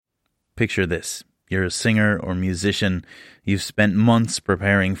Picture this. You're a singer or musician. You've spent months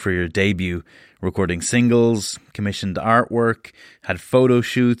preparing for your debut, recording singles, commissioned artwork, had photo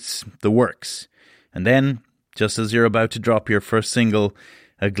shoots, the works. And then, just as you're about to drop your first single,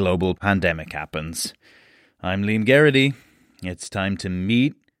 a global pandemic happens. I'm Liam Garrity. It's time to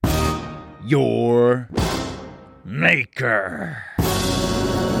meet your maker.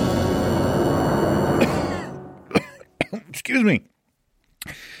 Excuse me.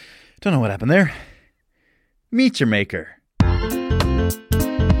 Don't know what happened there. Meet your maker.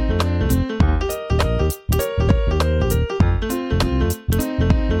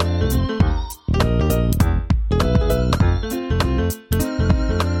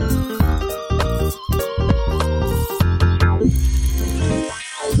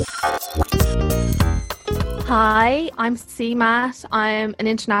 Hi, I'm Cmat. I'm an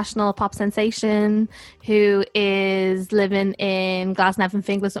international pop sensation who is living in Glasnevin,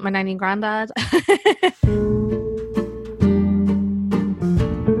 Finglas with my nanny and granddad.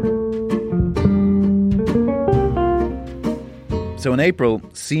 So in April,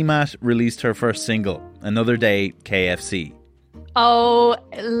 Cmat released her first single, Another Day KFC. Oh,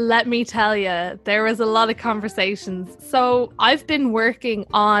 let me tell you, there was a lot of conversations. So I've been working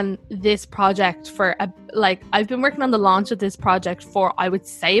on this project I've been working on the launch of this project for, I would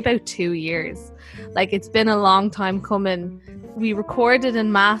say, about 2 years. Like, it's been a long time coming. We recorded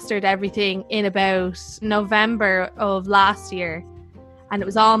and mastered everything in about November of last year. And it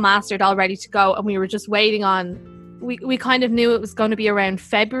was all mastered, all ready to go. And we were just waiting on, we kind of knew it was going to be around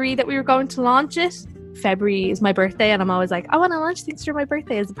February that we were going to launch it. February is my birthday, and I'm always like, I want to launch things for my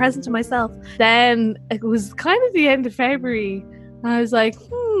birthday as a present to myself. Then it was kind of the end of February, and I was like,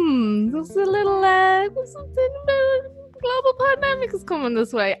 there's a little something global pandemic is coming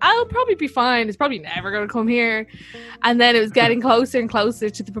this way. I'll probably be fine. It's probably never going to come here. And then it was getting closer and closer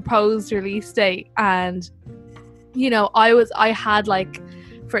to the proposed release date, and I had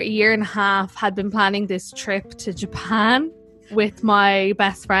for a year and a half had been planning this trip to Japan with my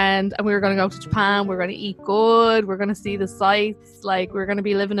best friend, and we were going to go to Japan. We're going to eat good. We're going to see the sights. We're going to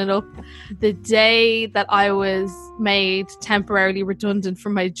be living it up. The day that I was made temporarily redundant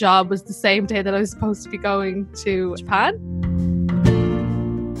from my job was the same day that I was supposed to be going to Japan.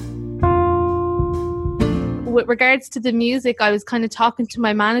 With regards to the music, I was kind of talking to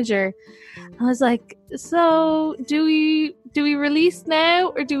my manager. I was like, so do we release now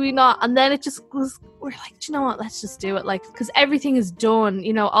or do we not? And then it just was, we're like, do you know what, let's just do it, because everything is done,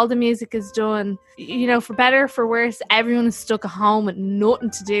 all the music is done, for better or for worse. Everyone is stuck at home with nothing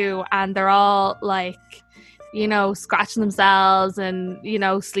to do, and they're all scratching themselves and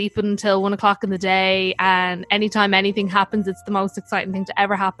sleeping until 1 o'clock in the day, and anytime anything happens, it's the most exciting thing to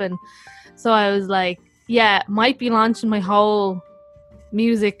ever happen. So I was like, yeah, might be launching my whole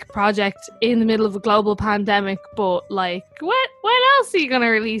music project in the middle of a global pandemic, but when else are you going to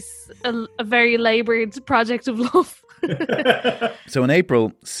release a very laboured project of love? So in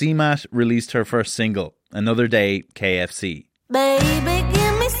April, Cmat released her first single, Another Day KFC. Baby,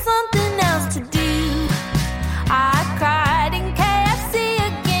 give me something else to do. I cried in KFC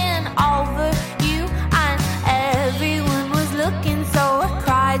again over you, and everyone was looking, so I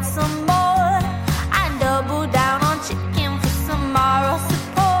cried some more. I doubled down on chicken for some moral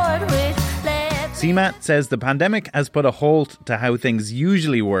support with Cmat says the pandemic has put a halt to how things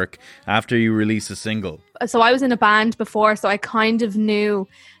usually work after you release a single. So I was in a band before, so I kind of knew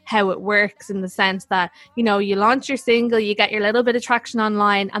how it works, in the sense that, you launch your single, you get your little bit of traction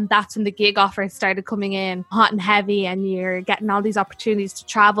online, and that's when the gig offers started coming in hot and heavy, and you're getting all these opportunities to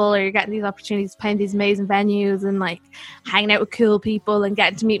travel, or you're getting these opportunities to play in these amazing venues and hanging out with cool people and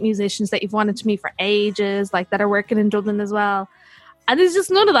getting to meet musicians that you've wanted to meet for ages, that are working in Dublin as well. And there's just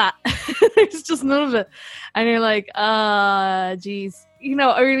none of that. There's just none of it. And you're like, geez.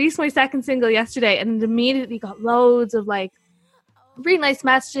 I released my second single yesterday, and it immediately got loads of really nice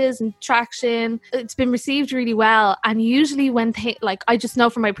messages and traction. It's been received really well. And usually when I just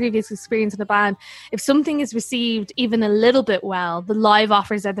know from my previous experience in the band, if something is received even a little bit well, the live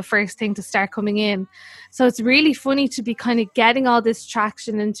offers are the first thing to start coming in. So it's really funny to be kind of getting all this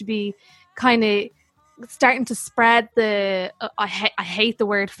traction and to be kind of starting to spread the I hate the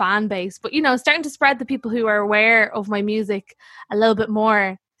word fan base, but starting to spread the people who are aware of my music a little bit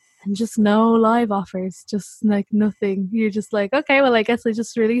more, and just no live offers, just nothing. You're just like, okay, well, I guess I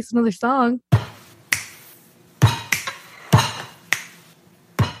just released another song.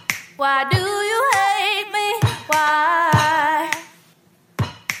 Why do you hate me?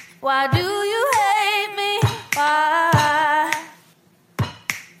 Why do you hate me?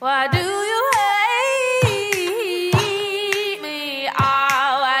 Why do you hate me?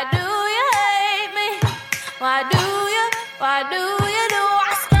 Oh, why do Why do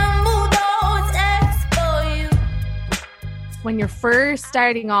I stumble those X for you? When you're first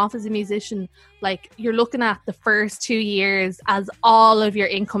starting off as a musician, like you're looking at the first 2 years as all of your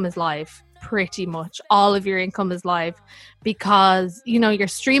income is live. Pretty much all of your income is live, because your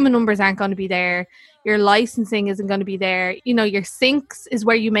streaming numbers aren't going to be there, your licensing isn't going to be there, your syncs is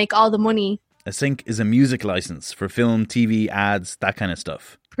where you make all the money. A sync is a music license for film, TV, ads, that kind of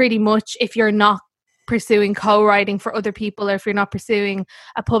stuff. Pretty much, if you're not pursuing co-writing for other people, or if you're not pursuing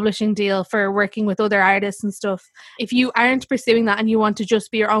a publishing deal for working with other artists and stuff, if you aren't pursuing that and you want to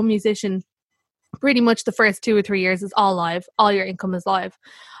just be your own musician, pretty much the first 2 or 3 years is all live. All your income is live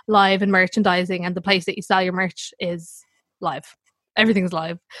and merchandising, and the place that you sell your merch is live. Everything's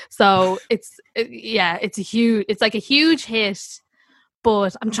live. So it's like a huge hit,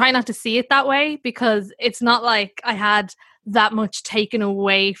 but I'm trying not to see it that way, because it's not like I had that much taken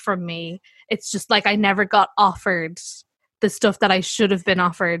away from me. It's just like I never got offered the stuff that I should have been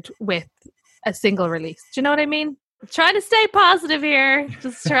offered with a single release. Do you know what I mean? I'm trying to stay positive here.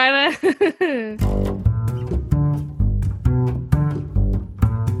 Just trying to...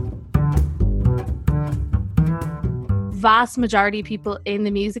 Vast majority of people in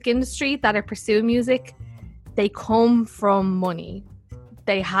the music industry that are pursuing music, they come from money.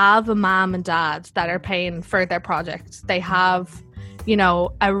 They have a mom and dad that are paying for their project. They have,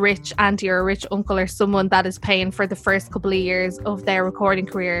 a rich auntie or a rich uncle or someone that is paying for the first couple of years of their recording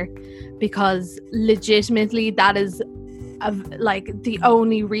career, because legitimately that is the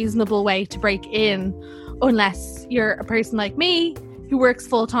only reasonable way to break in, unless you're a person like me who works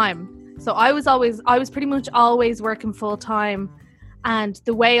full time. So I was pretty much always working full time, and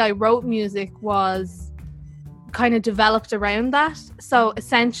the way I wrote music was kind of developed around that. So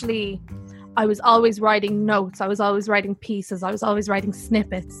essentially, I was always writing notes, I was always writing pieces, I was always writing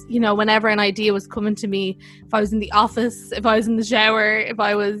snippets. Whenever an idea was coming to me, if I was in the office, if I was in the shower, if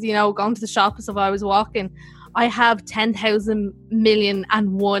I was, going to the shop, if I was walking, I have 10,000 million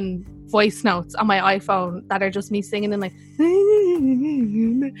and one voice notes on my iPhone that are just me singing and like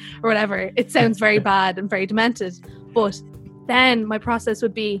or whatever. It sounds very bad and very demented, but then my process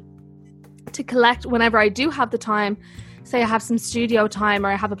would be to collect whenever I do have the time. Say I have some studio time, or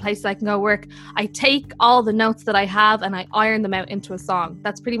I have a place that I can go work, I take all the notes that I have and I iron them out into a song.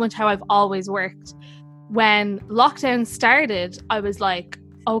 That's pretty much how I've always worked. When lockdown started, I was like,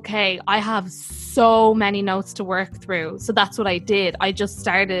 okay, I have so many notes to work through. So that's what I did. I just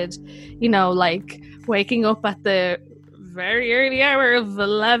started, waking up at the very early hour of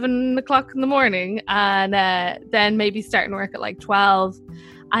 11 o'clock in the morning, and then maybe starting work at like 12,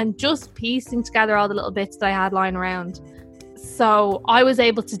 and just piecing together all the little bits that I had lying around. So I was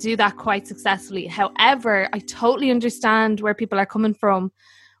able to do that quite successfully. However, I totally understand where people are coming from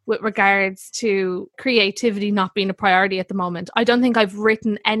with regards to creativity not being a priority at the moment. I don't think I've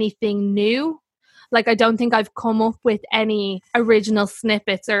written anything new. Like, I don't think I've come up with any original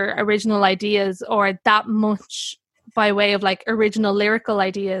snippets or original ideas, or that much by way of like original lyrical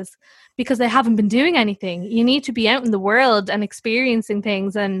ideas, because I haven't been doing anything. You need to be out in the world and experiencing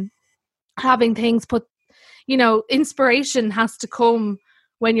things and having things put, inspiration has to come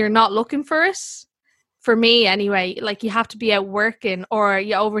when you're not looking for it. For me anyway, like, you have to be out working, or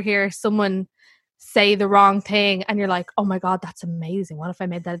you overhear someone say the wrong thing and you're like, oh my God, that's amazing. What if I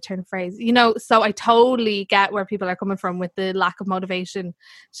made that a turn of phrase? So I totally get where people are coming from with the lack of motivation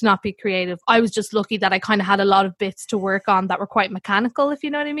to not be creative. I was just lucky that I kind of had a lot of bits to work on that were quite mechanical, if you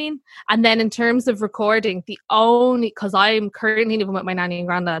know what I mean. And then in terms of recording, because I'm currently living with my nanny and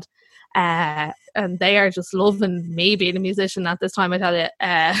granddad, and they are just loving me being a musician at this time, I tell you.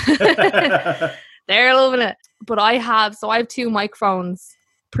 They're loving it. But I have 2 microphones,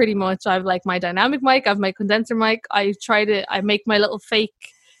 pretty much. I have like my dynamic mic, I have my condenser mic. I make my little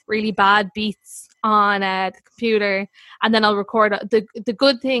fake, really bad beats on the computer, and then I'll record. The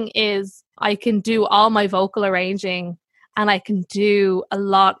good thing is I can do all my vocal arranging, and I can do a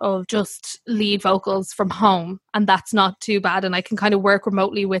lot of just lead vocals from home, and that's not too bad. And I can kind of work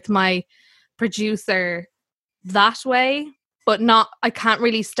remotely with my producer that way. But I can't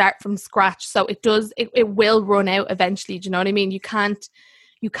really start from scratch. So it will run out eventually. Do you know what I mean? You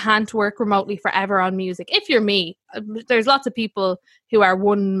can't work remotely forever on music. If you're me, there's lots of people who are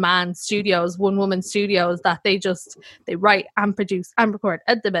one-man studios, one-woman studios, that they write and produce and record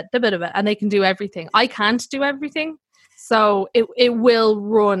a bit, and they can do everything. I can't do everything. So it will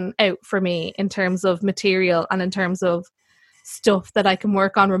run out for me in terms of material and in terms of stuff that I can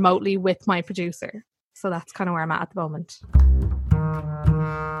work on remotely with my producer. So that's kind of where I'm at the moment.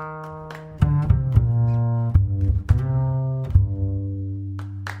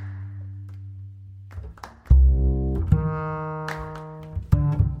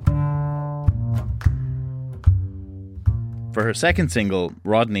 For her second single,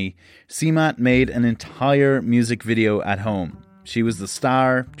 Rodney, Cmat made an entire music video at home. She was the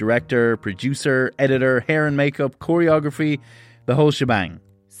star, director, producer, editor, hair and makeup, choreography, the whole shebang.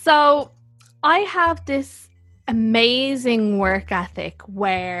 So I have this amazing work ethic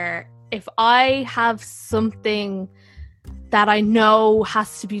where if I have something that I know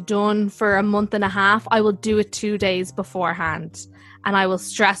has to be done for a month and a half, I will do it 2 days beforehand and I will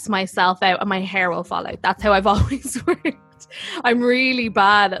stress myself out and my hair will fall out. That's how I've always worked. I'm really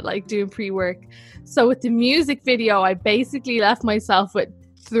bad at like doing pre-work. So with the music video, I basically left myself with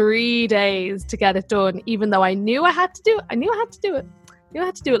 3 days to get it done, even though I knew I had to do it. I knew I had to do it,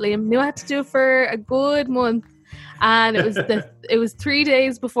 Liam. Knew I had to do it for a good month. And it was 3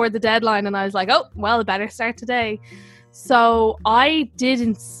 days before the deadline and I was like, oh, well, I better start today. So I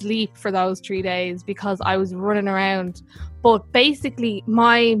didn't sleep for those 3 days because I was running around. But basically,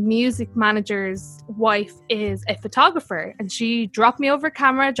 my music manager's wife is a photographer and she dropped me over a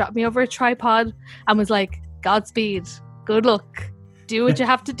camera, dropped me over a tripod and was like, Godspeed, good luck. Do what you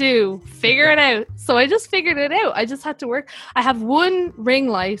have to do. Figure it out. So I just figured it out. I just had to work. I have one ring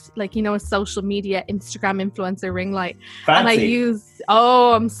light, like, you know, a social media Instagram influencer ring light. Fancy. And I use,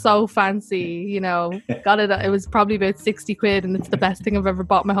 I'm so fancy, you know, got it. It was probably about 60 quid and it's the best thing I've ever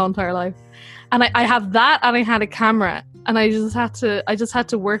bought my whole entire life. And I have that and I had a camera and I just had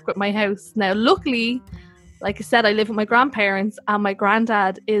to work with my house. Now, luckily, like I said, I live with my grandparents and my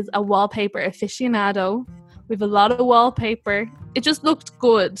granddad is a wallpaper aficionado. We have a lot of wallpaper. It just looked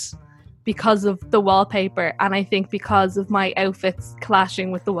good because of the wallpaper and I think because of my outfits clashing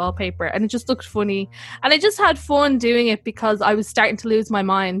with the wallpaper, and it just looked funny and I just had fun doing it because I was starting to lose my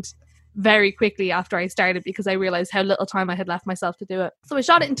mind very quickly after I started because I realized how little time I had left myself to do it. So I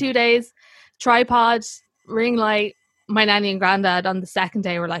shot it in 2 days, tripod, ring light. My nanny and granddad on the second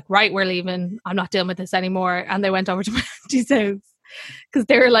day were like, right, we're leaving, I'm not dealing with this anymore, and they went over to my auntie's house because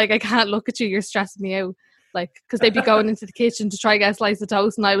they were like, I can't look at you, you're stressing me out. Like, because they'd be going into the kitchen to try to get a slice of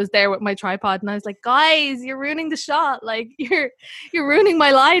toast and I was there with my tripod and I was like, guys, you're ruining the shot. Like, you're ruining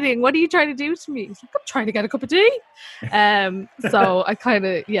my lighting. What are you trying to do to me? He's like, I'm trying to get a cup of tea. So I kind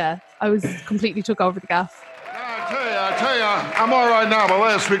of, I was completely took over the gaff. I tell you, I'm all right now, but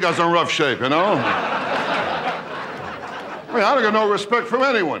last week I was in rough shape, you know? I mean, I don't get no respect from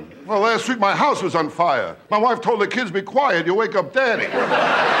anyone. Well, last week my house was on fire. My wife told the kids, be quiet, you wake up daddy.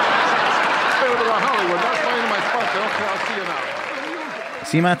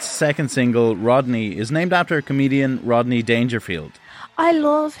 Cmat's second single, Rodney, is named after comedian Rodney Dangerfield. I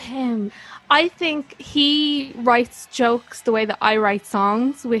love him. I think he writes jokes the way that I write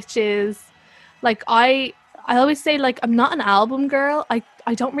songs, which is like I always say, like, I'm not an album girl. I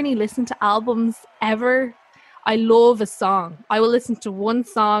don't really listen to albums ever. I love a song. I will listen to one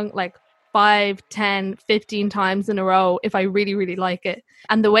song like 5, 10, 15 times in a row if I really, really like it.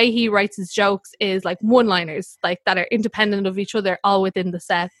 And the way he writes his jokes is like one-liners, like that are independent of each other, all within the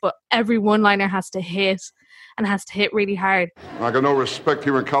set. But every one-liner has to hit and has to hit really hard. I got no respect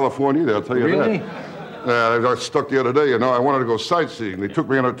here in California either, I'll tell you really? that. Yeah, I got stuck the other day, you know. I wanted to go sightseeing. They took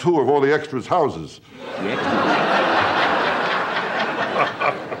me on a tour of all the extras' houses.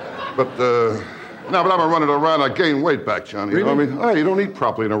 But I've been running around. I gained weight back, Johnny. Really? You know what I mean? Hey, you don't eat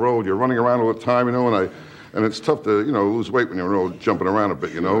properly in a road. You're running around all the time, you know, and it's tough to, you know, lose weight when you're on the road, jumping around a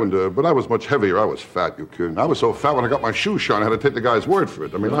bit, you know. And but I was much heavier. I was fat, you kidding. I was so fat when I got my shoes shone, I had to take the guy's word for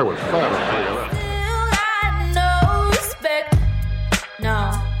it. I mean, I was fat. I'll tell you that.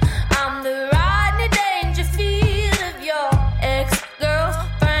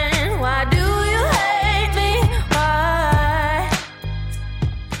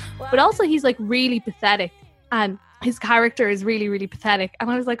 But also he's like really pathetic and his character is really, really pathetic.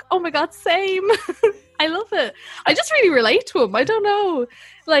 And I was like, oh my God, same. I love it. I just really relate to him. I don't know.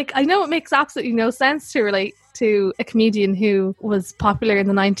 Like, I know it makes absolutely no sense to relate to a comedian who was popular in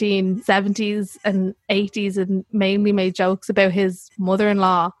the 1970s and 80s and mainly made jokes about his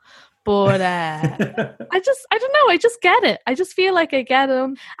mother-in-law. But I don't know. I just get it. I just feel like I get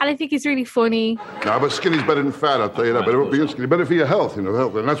him. And I think he's really funny. Nah, but skinny's better than fat, I'll tell you that. Better being skinny. Better for your health, you know,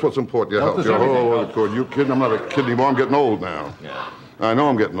 health. And that's what's important, your health. You kidding? I'm not a kid anymore. I'm getting old now. Yeah. I know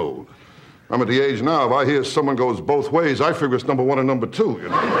I'm getting old. I'm at the age now, if I hear someone goes both ways, I figure it's number one and number two, you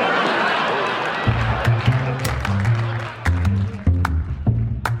know.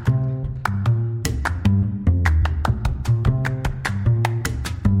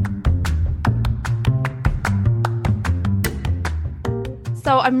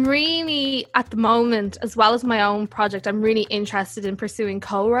 So I'm really, at the moment, as well as my own project, I'm really interested in pursuing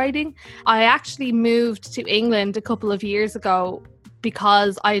co-writing. I actually moved to England a couple of years ago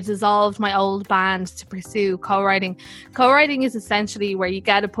because I dissolved my old band to pursue co-writing. Co-writing is essentially where you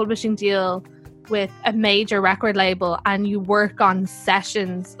get a publishing deal with a major record label and you work on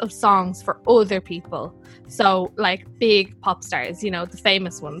sessions of songs for other people. So like big pop stars, you know, the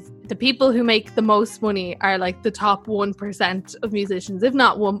famous ones. The people who make the most money are like the top 1% of musicians, if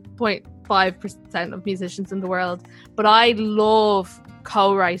not 1.5% of musicians in the world. But I love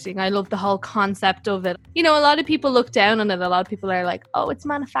co-writing. I love the whole concept of it. You know, a lot of people look down on it. A lot of people are like, oh, it's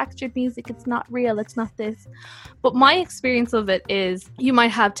manufactured music. It's not real. It's not this. But my experience of it is you might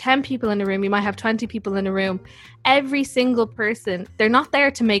have 10 people in a room. You might have 20 people in a room. Every single person, they're not there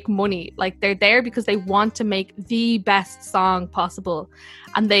to make money. Like, they're there because they want to make the best song possible.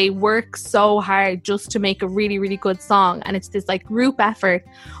 And they work so hard just to make a really, really good song. And it's this like group effort.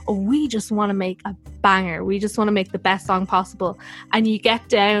 Oh, we just want to make a banger. We just want to make the best song possible. And you get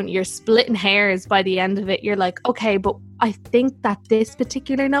down, you're splitting hairs by the end of it. You're like, okay, but I think that this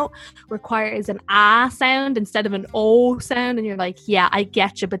particular note requires an ah sound instead of an o sound. And you're like, yeah, I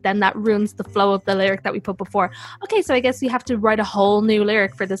get you. But then that ruins the flow of the lyric that we put before. Okay, so I guess we have to write a whole new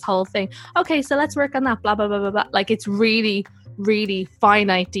lyric for this whole thing. Okay, so let's work on that, blah, blah, blah, blah, blah. Like, it's really, really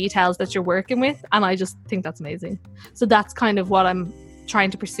finite details that you're working with. And I just think that's amazing. So that's kind of what I'm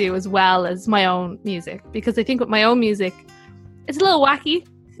trying to pursue, as well as my own music. Because I think with my own music, it's a little wacky.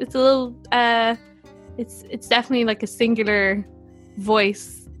 It's a little... It's definitely like a singular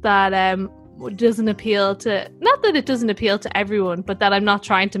voice that doesn't appeal to, not that it doesn't appeal to everyone, but that I'm not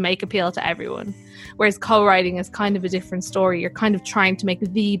trying to make appeal to everyone. Whereas co-writing is kind of a different story. You're kind of trying to make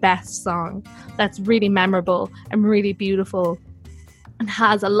the best song that's really memorable and really beautiful and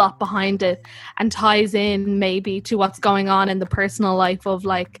has a lot behind it and ties in maybe to what's going on in the personal life of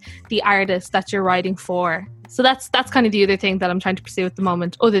like the artist that you're writing for. So that's kind of the other thing that I'm trying to pursue at the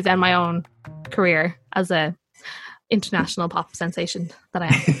moment, other than my own career as a international pop sensation that I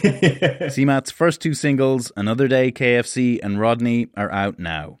am. Cmat's first two singles, Another Day, KFC and Rodney, are out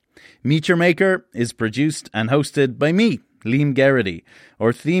now. Meet Your Maker is produced and hosted by me, Liam Geraghty.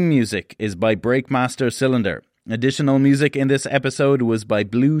 Our theme music is by Breakmaster Cylinder. Additional music in this episode was by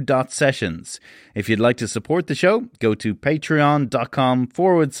Blue Dot Sessions. If you'd like to support the show, go to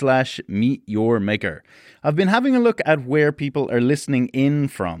patreon.com/meetyourmaker. I've been having a look at where people are listening in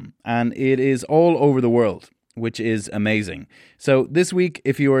from, and it is all over the world, which is amazing. So this week,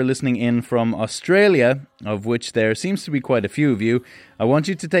 if you are listening in from Australia, of which there seems to be quite a few of you, I want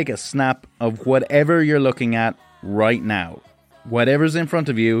you to take a snap of whatever you're looking at right now, whatever's in front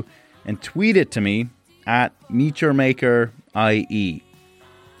of you, and tweet it to me at meetyourmaker.ie.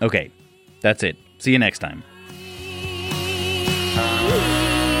 Okay, that's it. See you next time.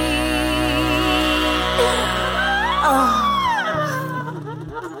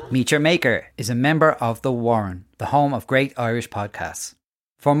 Meet Your Maker is a member of The Warren, the home of great Irish podcasts.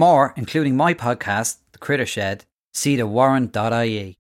 For more, including my podcast, The Critter Shed, see thewarren.ie.